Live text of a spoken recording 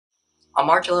On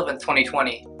March 11,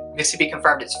 2020, Mississippi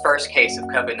confirmed its first case of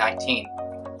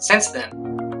COVID-19. Since then,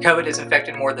 COVID has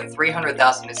infected more than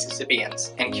 300,000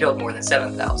 Mississippians and killed more than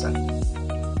 7,000.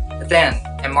 Then,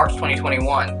 in March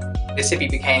 2021, Mississippi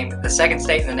became the second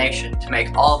state in the nation to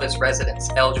make all of its residents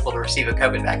eligible to receive a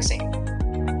COVID vaccine.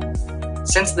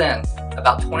 Since then,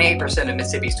 about 28% of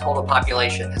Mississippi's total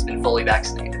population has been fully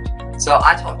vaccinated. So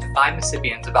I talked to 5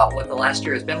 Mississippians about what the last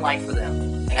year has been like for them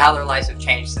and how their lives have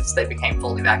changed since they became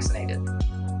fully vaccinated.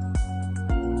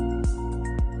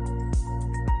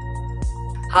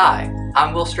 Hi,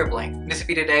 I'm Will Stribling,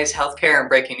 Mississippi Today's healthcare and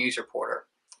breaking news reporter.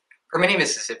 For many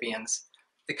Mississippians,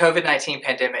 the COVID-19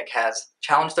 pandemic has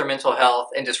challenged their mental health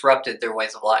and disrupted their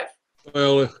ways of life.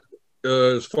 Well,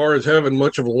 as far as having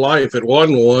much of a life, it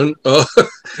wasn't one.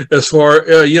 As far,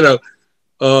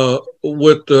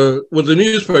 with the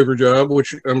newspaper job,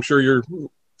 which I'm sure you're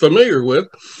familiar with,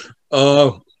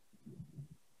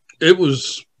 it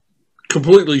was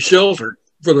completely sheltered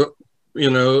for the,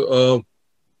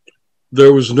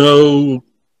 there was no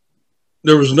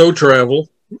travel.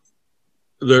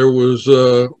 There was,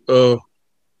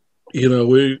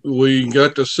 we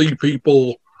got to see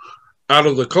people out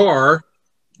of the car,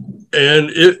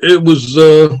 and it was,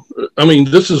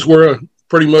 this is where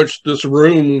pretty much this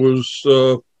room was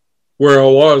where I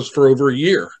was for over a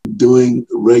year. Doing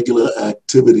regular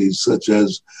activities such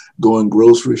as going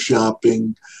grocery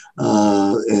shopping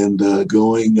and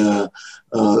going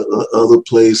other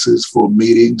places for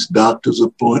meetings, doctor's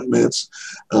appointments,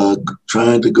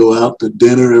 trying to go out to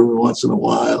dinner every once in a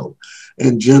while,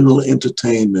 and general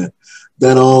entertainment.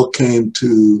 That all came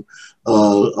to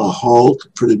a halt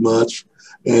pretty much.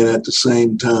 And at the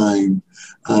same time,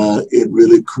 it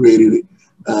really created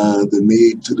the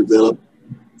need to develop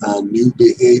new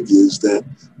behaviors that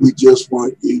we just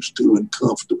weren't used to and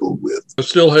comfortable with. I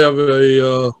still have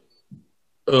a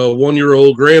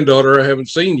 1-year-old granddaughter I haven't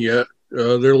seen yet.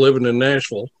 They're living in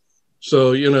Nashville.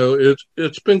 So,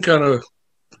 it's been kind of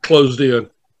closed in.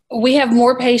 We have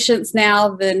more patients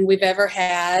now than we've ever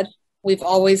had. We've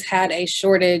always had a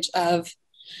shortage of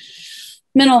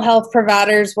mental health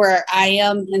providers where I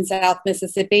am in South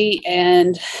Mississippi,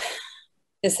 and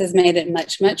this has made it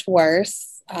much, much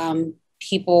worse.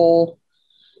 People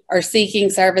are seeking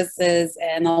services,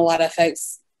 and a lot of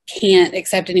folks can't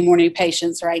accept any more new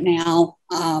patients right now.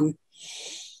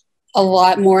 A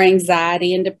lot more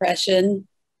anxiety and depression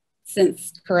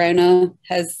since Corona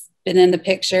has been in the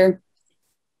picture.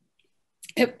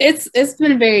 It's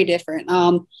been very different.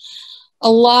 A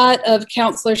lot of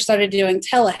counselors started doing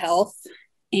telehealth,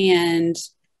 and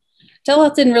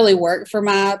telehealth didn't really work for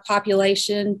my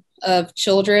population of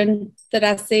children that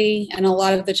I see. And a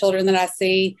lot of the children that I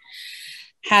see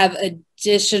have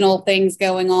additional things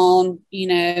going on,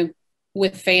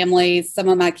 with families. Some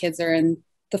of my kids are in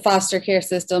the foster care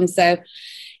system. So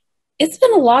it's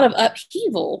been a lot of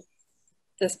upheaval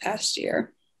this past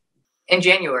year. In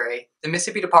January, the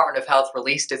Mississippi Department of Health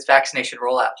released its vaccination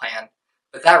rollout plan,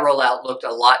 but that rollout looked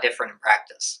a lot different in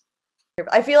practice.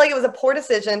 I feel like it was a poor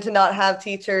decision to not have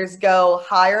teachers go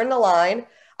higher in the line.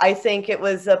 I think it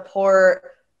was a poor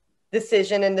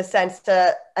decision in the sense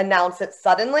to announce it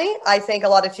suddenly. I think a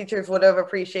lot of teachers would have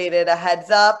appreciated a heads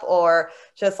up or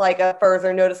just like a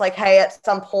further notice, like, hey, at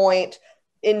some point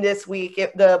in this week,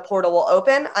 the portal will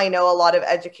open. I know a lot of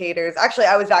educators, actually,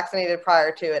 I was vaccinated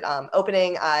prior to it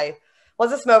opening. I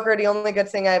was a smoker. The only good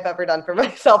thing I've ever done for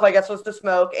myself, I guess, was to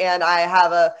smoke. And I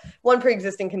have one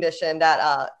pre-existing condition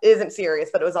that isn't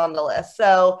serious, but it was on the list.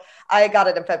 So I got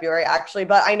it in February, actually.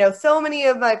 But I know so many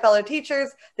of my fellow teachers,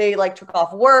 they took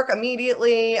off work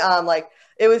immediately.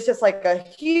 It was just a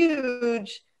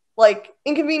huge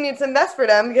inconvenience and mess for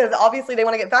them, because obviously they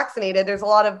want to get vaccinated. There's a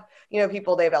lot of,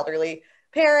 people, they have elderly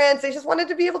parents, they just wanted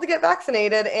to be able to get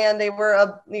vaccinated, and they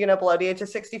were, below the age of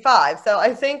 65. So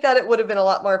I think that it would have been a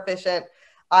lot more efficient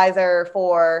either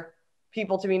for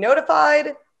people to be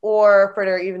notified or for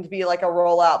there even to be a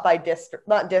rollout by district,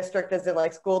 not district as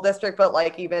in school district, but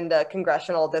even the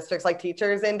congressional districts,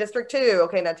 teachers in District 2.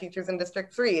 Okay, now teachers in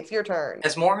District 3, it's your turn.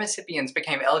 As more Mississippians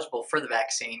became eligible for the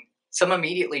vaccine, some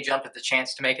immediately jumped at the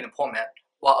chance to make an appointment,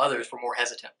 while others were more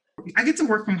hesitant. I get to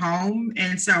work from home,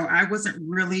 and so I wasn't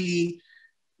really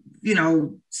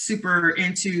super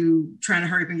into trying to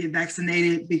hurry up and get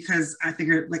vaccinated, because I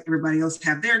figured everybody else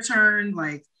have their turn,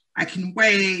 I can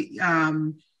wait.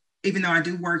 Even though I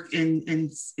do work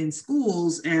in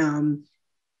schools, I'm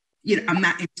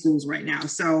not in schools right now.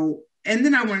 So, and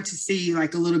then I wanted to see a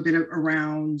little bit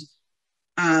around,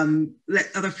 let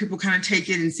other people kind of take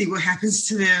it and see what happens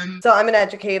to them. So I'm an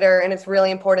educator, and it's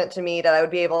really important to me that I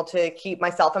would be able to keep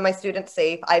myself and my students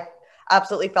safe.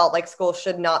 absolutely felt like school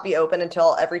should not be open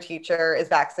until every teacher is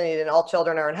vaccinated and all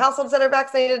children are in households that are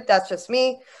vaccinated. That's just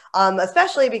me,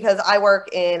 especially because I work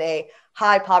in a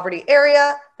high poverty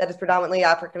area that is predominantly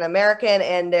African American,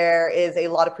 and there is a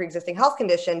lot of pre-existing health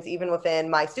conditions even within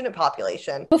my student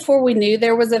population. Before we knew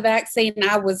there was a vaccine,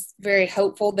 I was very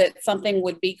hopeful that something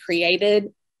would be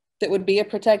created that would be a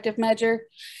protective measure.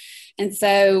 And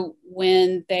so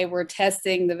when they were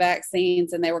testing the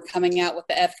vaccines and they were coming out with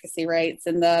the efficacy rates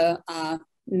in the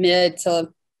mid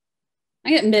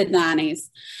 90s,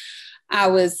 I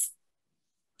was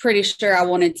pretty sure I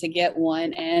wanted to get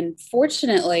one. And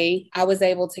fortunately, I was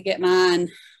able to get mine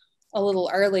a little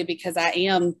early because I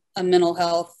am a mental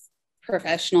health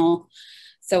professional.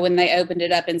 So when they opened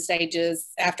it up in stages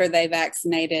after they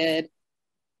vaccinated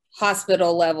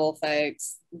hospital level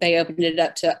folks, they opened it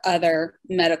up to other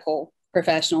medical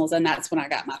professionals, and that's when I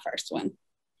got my first one.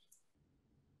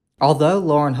 Although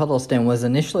Lauren Huddleston was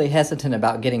initially hesitant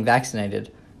about getting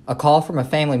vaccinated, a call from a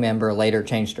family member later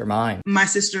changed her mind. My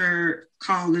sister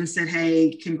called and said,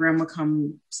 "Hey, can grandma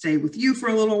come stay with you for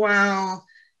a little while?"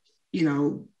 You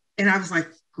know, and I was like,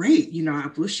 great, you know, I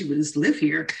wish she would just live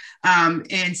here.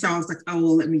 And so I was like, oh,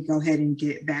 well, let me go ahead and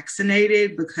get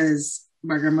vaccinated because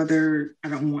my grandmother, I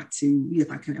don't want to,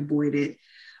 if I can avoid it,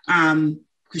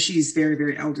 because she's very,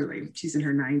 very elderly. She's in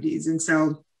her 90s. And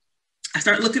so I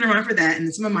started looking around for that. And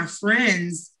then some of my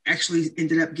friends actually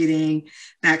ended up getting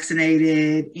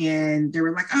vaccinated, and they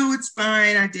were like, oh, it's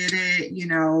fine, I did it. You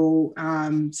know,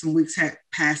 some weeks had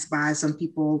passed by. Some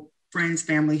people, friends,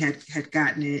 family had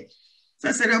gotten it. So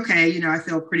I said, okay, you know, I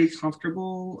feel pretty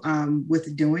comfortable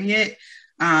with doing it.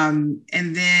 And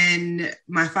then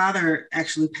my father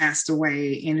actually passed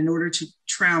away. And in order to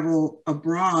travel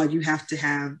abroad, you have to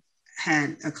have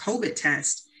had a COVID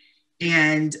test.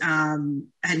 And I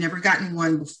had never gotten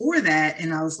one before that.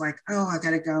 And I was like, oh, I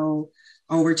got to go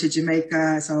over to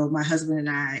Jamaica. So my husband and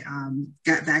I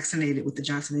got vaccinated with the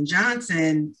Johnson &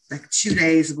 Johnson like 2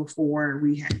 days before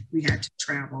we had to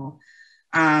travel.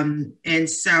 And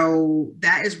so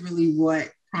that is really what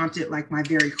prompted like my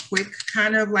very quick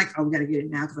kind of like, oh, we got to get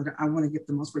it now because I want to get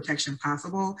the most protection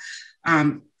possible.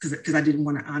 Because I didn't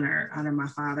want to honor my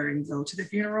father and go to the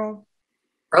funeral.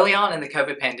 Early on in the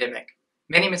COVID pandemic,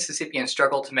 many Mississippians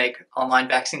struggled to make online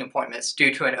vaccine appointments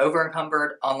due to an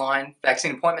over-encumbered online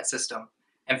vaccine appointment system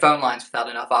and phone lines without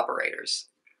enough operators.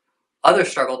 Others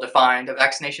struggled to find a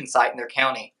vaccination site in their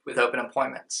county with open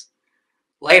appointments.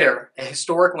 Later, a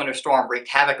historic winter storm wreaked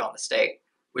havoc on the state,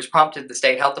 which prompted the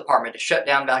state health department to shut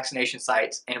down vaccination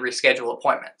sites and reschedule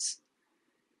appointments.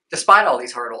 Despite all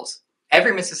these hurdles,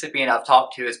 every Mississippian I've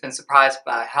talked to has been surprised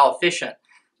by how efficient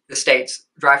the state's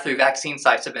drive-through vaccine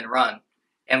sites have been run,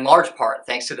 in large part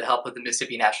thanks to the help of the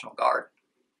Mississippi National Guard.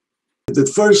 The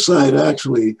first site,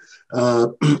 actually,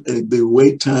 the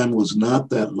wait time was not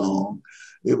that long.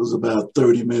 It was about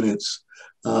 30 minutes,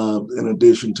 in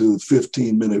addition to a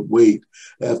 15-minute wait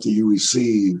after you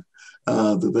receive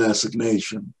the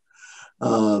vaccination.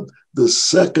 The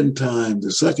second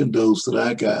dose that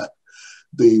I got,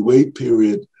 the wait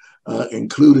period,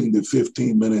 including the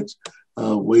 15 minutes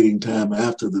waiting time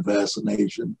after the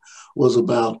vaccination, was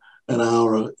about an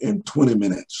hour and 20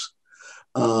 minutes.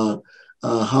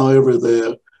 However,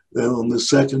 on the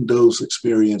second dose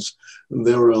experience,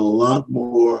 there were a lot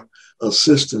more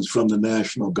assistance from the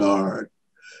National Guard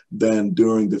than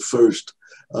during the first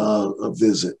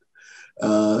visit.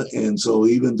 And so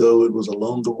even though it was a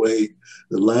longer wait,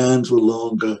 the lines were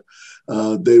longer,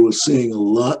 they were seeing a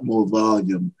lot more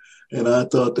volume. And I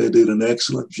thought they did an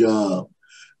excellent job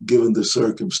given the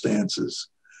circumstances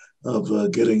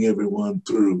of getting everyone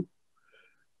through.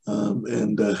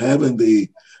 And having the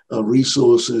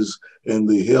resources and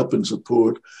the help and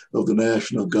support of the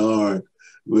National Guard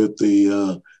with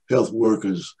the health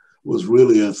workers was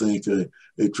really, I think,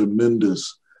 a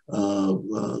tremendous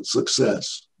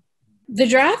success. The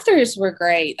drive-thrus were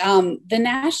great. The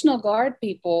National Guard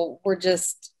people were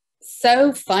just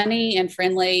so funny and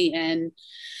friendly, and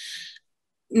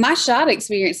my shot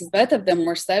experiences, both of them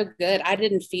were so good. I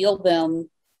didn't feel them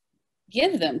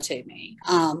give them to me.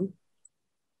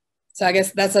 So I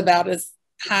guess that's about as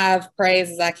high of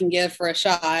praise as I can give for a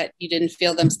shot. You didn't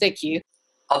feel them stick you.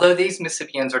 Although these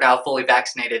Mississippians are now fully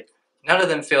vaccinated, none of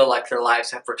them feel like their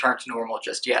lives have returned to normal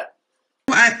just yet.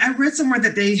 I read somewhere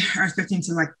that they are expecting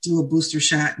to like do a booster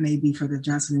shot maybe for the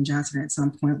Johnson & Johnson at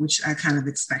some point, which I kind of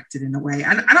expected in a way.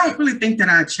 I don't really think that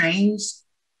I changed.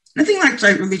 Nothing like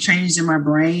really changed in my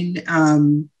brain.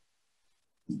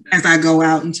 As I go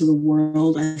out into the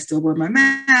world, I still wear my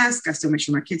mask. I still make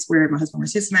sure my kids wear it. My husband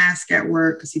wears his mask at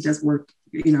work because he does work,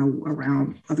 you know,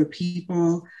 around other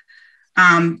people.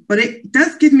 But it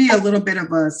does give me a little bit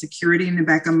of a security in the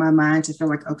back of my mind to feel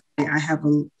like, okay,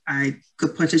 I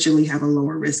could potentially have a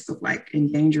lower risk of like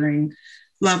endangering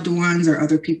loved ones or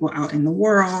other people out in the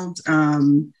world.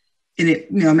 And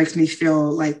it, makes me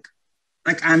feel like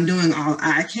I'm doing all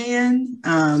I can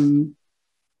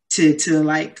to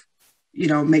like,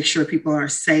 make sure people are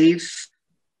safe.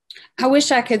 I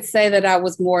wish I could say that I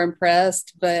was more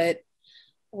impressed, but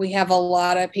we have a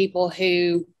lot of people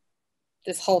who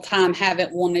this whole time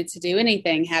haven't wanted to do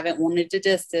anything, haven't wanted to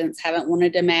distance, haven't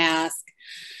wanted to mask.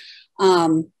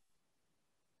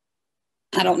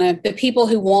 I don't know. The people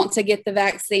who want to get the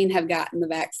vaccine have gotten the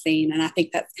vaccine. And I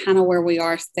think that's kind of where we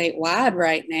are statewide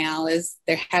right now, is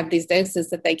they have these doses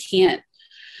that they can't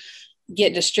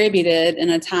get distributed in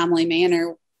a timely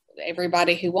manner.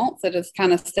 Everybody who wants it has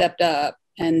kind of stepped up,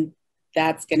 and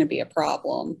that's going to be a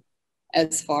problem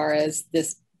as far as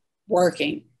this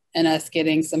working and us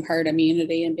getting some herd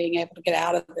immunity and being able to get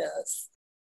out of this.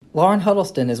 Lauren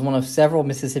Huddleston is one of several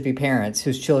Mississippi parents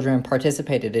whose children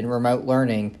participated in remote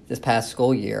learning this past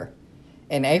school year.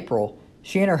 In April,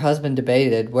 she and her husband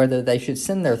debated whether they should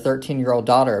send their 13-year-old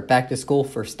daughter back to school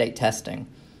for state testing.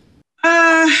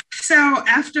 So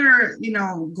after,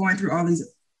 going through all these,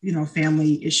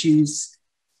 family issues,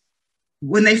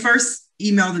 when they first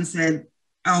emailed and said,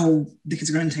 oh, the kids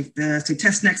are going to take the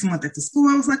test next month at the school,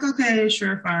 I was like, okay,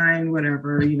 sure, fine,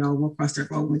 whatever, we'll cross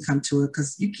that road when we come to it,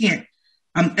 because you can't.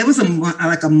 It was a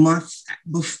month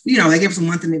before, they gave us a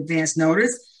month in advance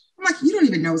notice. I'm like, you don't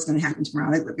even know what's going to happen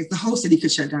tomorrow. Like the whole city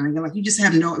could shut down again. Like, you just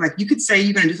have no, like, you could say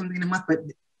you're going to do something in a month, but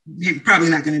you're probably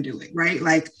not going to do it, right?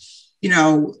 Like,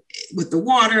 with the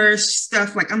water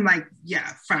stuff, like, I'm like,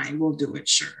 yeah, fine, we'll do it,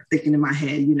 sure. Thinking in my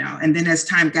head, and then as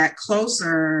time got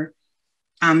closer,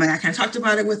 I kind of talked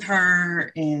about it with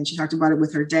her, and she talked about it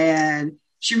with her dad.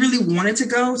 She really wanted to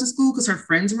go to school because her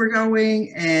friends were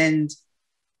going, and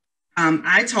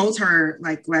I told her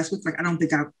like last week, like, I don't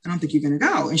think you're gonna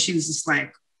go. And she was just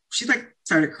like, she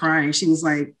started crying. She was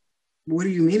like, what do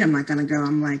you mean I'm not gonna go?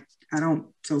 I'm like, I don't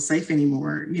feel safe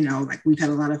anymore. Like, we've had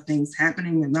a lot of things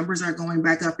happening. The numbers are going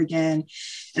back up again.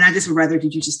 And I just would rather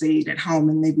that you just stayed at home,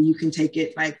 and maybe you can take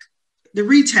it like the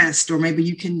retest, or maybe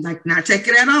you can like not take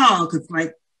it at all. Cause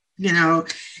like,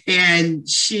 and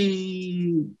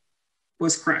she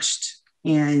was crushed.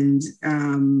 And,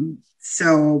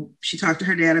 so she talked to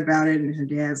her dad about it, and her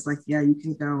dad's like, yeah, you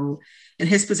can go. And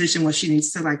his position was she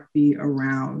needs to like be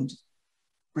around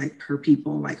like her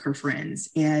people, like her friends.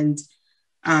 And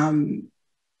and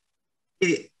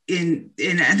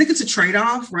I think it's a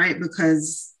trade-off, right?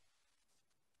 Because,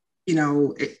 I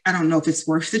don't know if it's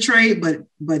worth the trade,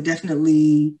 but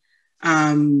definitely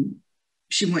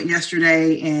she went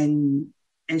yesterday, and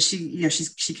she,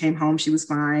 she came home, she was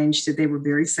fine. She said they were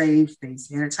very safe. They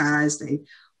sanitized, they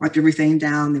wiped everything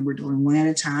down. They were doing one at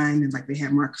a time, and like they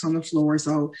had marks on the floor.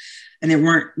 So, and there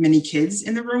weren't many kids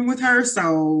in the room with her.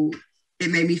 So it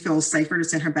made me feel safer to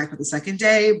send her back for the second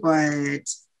day. But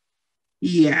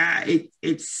yeah,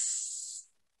 it's,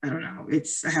 I don't know.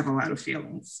 I have a lot of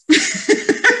feelings.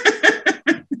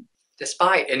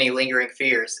 Despite any lingering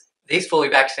fears, these fully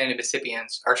vaccinated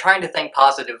Mississippians are trying to think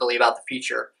positively about the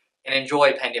future and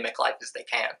enjoy pandemic life as they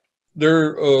can. There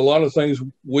are a lot of things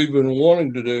we've been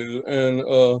wanting to do,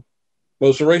 and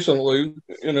most recently,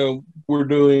 we're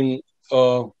doing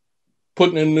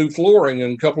putting in new flooring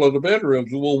in a couple of the bedrooms.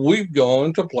 Well, we've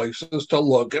gone to places to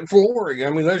look at flooring.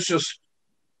 I mean, that's just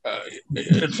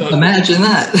imagine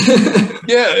that.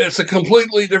 Yeah, it's a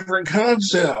completely different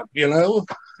concept.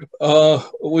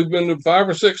 We've been to 5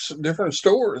 or 6 different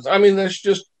stores. I mean, that's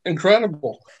just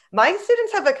incredible. My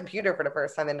students have a computer for the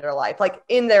first time in their life, like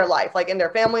in their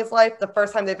family's life, the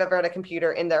first time they've ever had a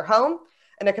computer in their home,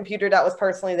 and a computer that was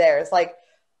personally theirs. Like,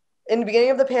 in the beginning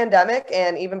of the pandemic,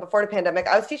 and even before the pandemic,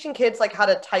 I was teaching kids like how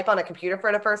to type on a computer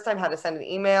for the first time, how to send an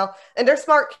email. And they're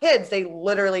smart kids. They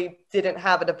literally didn't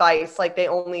have a device. Like, they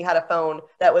only had a phone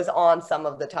that was on some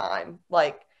of the time.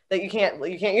 Like, that you can't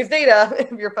use data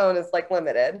if your phone is like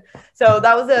limited. So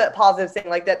that was a positive thing,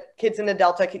 like that kids in the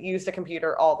Delta could use the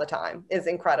computer all the time is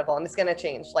incredible. And it's going to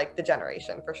change like the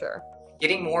generation for sure.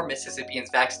 Getting more Mississippians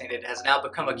vaccinated has now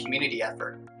become a community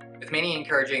effort, with many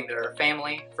encouraging their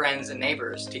family, friends, and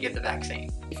neighbors to get the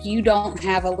vaccine. If you don't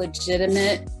have a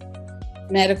legitimate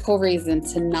medical reason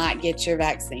to not get your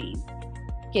vaccine,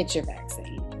 get your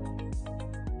vaccine.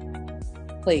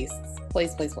 Please,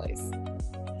 please, please, please.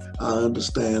 I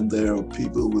understand there are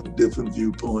people with different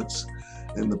viewpoints,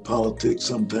 and the politics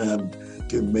sometimes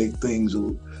can make things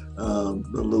a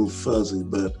little fuzzy,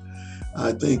 but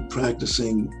I think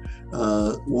practicing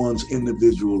one's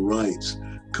individual rights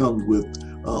comes with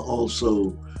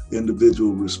also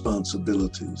individual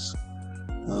responsibilities.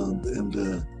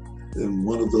 And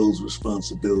one of those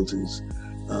responsibilities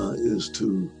is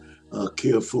to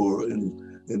care for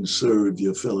and serve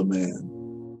your fellow man.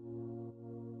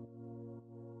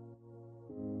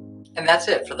 And that's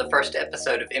it for the first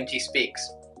episode of MT Speaks.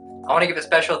 I want to give a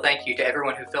special thank you to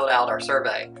everyone who filled out our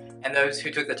survey and those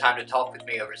who took the time to talk with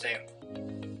me over Zoom.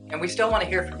 And we still want to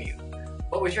hear from you.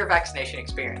 What was your vaccination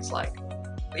experience like?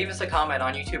 Leave us a comment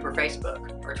on YouTube or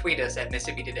Facebook, or tweet us at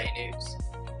Mississippi Today News.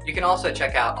 You can also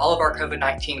check out all of our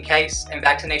COVID-19 case and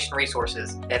vaccination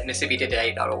resources at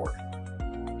MississippiToday.org.